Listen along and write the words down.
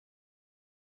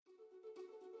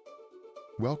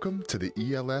Welcome to the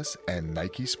ELS and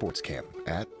Nike Sports Camp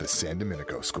at the San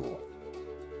Domenico School.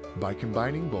 By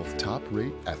combining both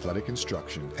top-rate athletic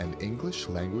instruction and English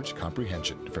language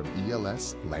comprehension from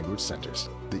ELS language centers,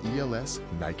 the ELS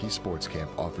Nike Sports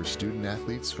Camp offers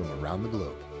student-athletes from around the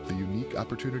globe the unique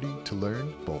opportunity to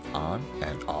learn both on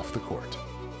and off the court.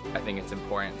 I think it's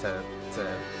important to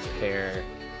pair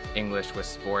English with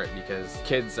sport because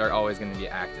kids are always going to be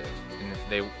active, and if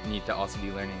they need to also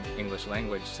be learning English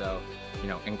language, so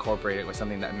incorporate it with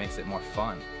something that makes it more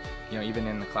fun. Even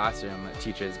in the classroom, a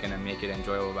teacher is going to make it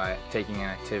enjoyable by taking an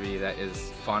activity that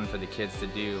is fun for the kids to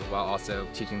do while also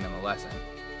teaching them a lesson.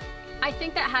 I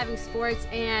think that having sports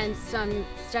and some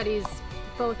studies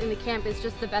both in the camp is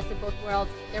just the best of both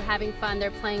worlds. They're having fun, they're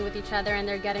playing with each other, and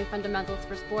they're getting fundamentals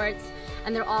for sports.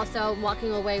 And they're also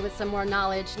walking away with some more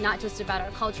knowledge, not just about our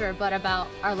culture, but about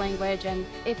our language. And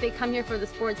if they come here for the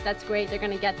sports, that's great, they're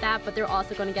going to get that, but they're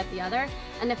also going to get the other.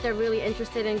 And if they're really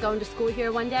interested in going to school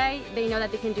here one day, they know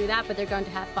that they can do that, but they're going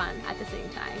to have fun at the same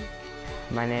time.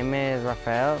 My name is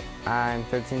Rafael. I'm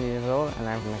 13 years old and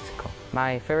I'm from Mexico.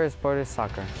 My favorite sport is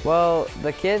soccer. Well,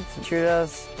 the kids treat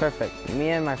us perfect. Me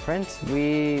and my friends,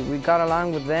 we got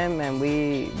along with them and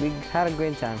we had a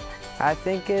great time. I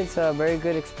think it's a very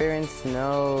good experience to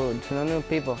know new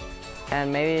people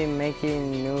and maybe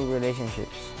making new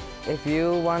relationships. If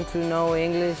you want to know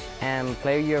English and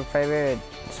play your favorite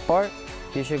sport,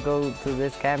 you should go to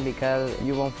this camp because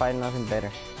you won't find nothing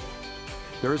better.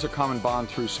 There is a common bond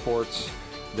through sports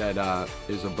that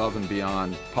is above and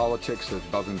beyond politics, that's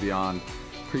above and beyond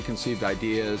preconceived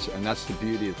ideas, and that's the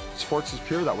beauty of sports. Is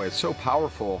pure that way. It's so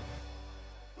powerful.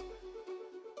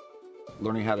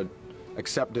 Learning how to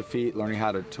accept defeat, learning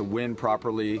how to win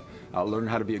properly, learning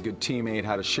how to be a good teammate,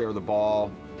 how to share the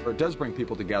ball. It does bring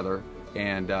people together,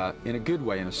 and in a good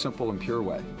way, in a simple and pure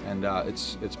way, and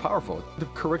it's powerful. The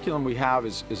curriculum we have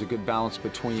is a good balance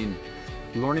between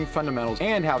learning fundamentals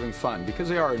and having fun, because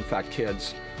they are in fact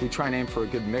kids. We try and aim for a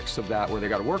good mix of that, where they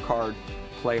got to work hard,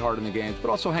 play hard in the games, but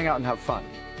also hang out and have fun.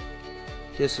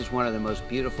 This is one of the most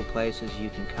beautiful places you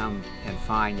can come and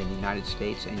find in the United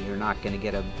States, and you're not going to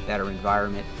get a better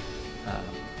environment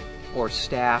or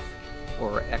staff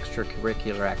or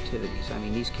extracurricular activities. I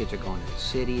mean, these kids are going to the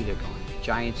city, they're going to the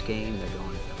Giants game, they're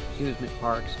going to amusement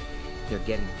parks, they're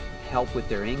getting help with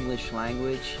their English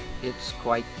language. It's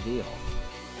quite the deal.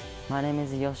 My name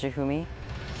is Yoshifumi.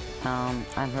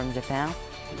 I'm from Japan.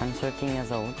 I'm 13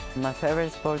 years old. My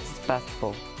favorite sport is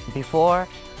basketball. Before,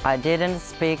 I didn't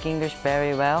speak English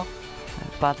very well,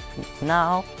 but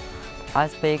now I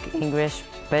speak English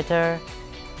better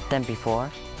than before.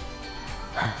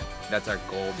 That's our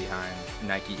goal behind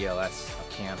Nike ELS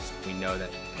camps. We know that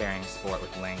pairing sport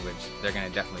with language, they're going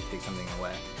to definitely take something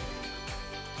away.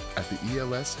 At the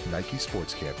ELS Nike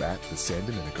Sports Camp at the San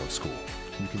Domenico School,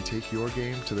 you can take your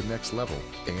game to the next level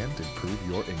and improve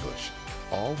your English,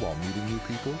 all while meeting new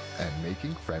people and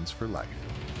making friends for life.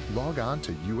 Log on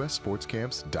to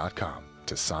ussportscamps.com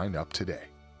to sign up today.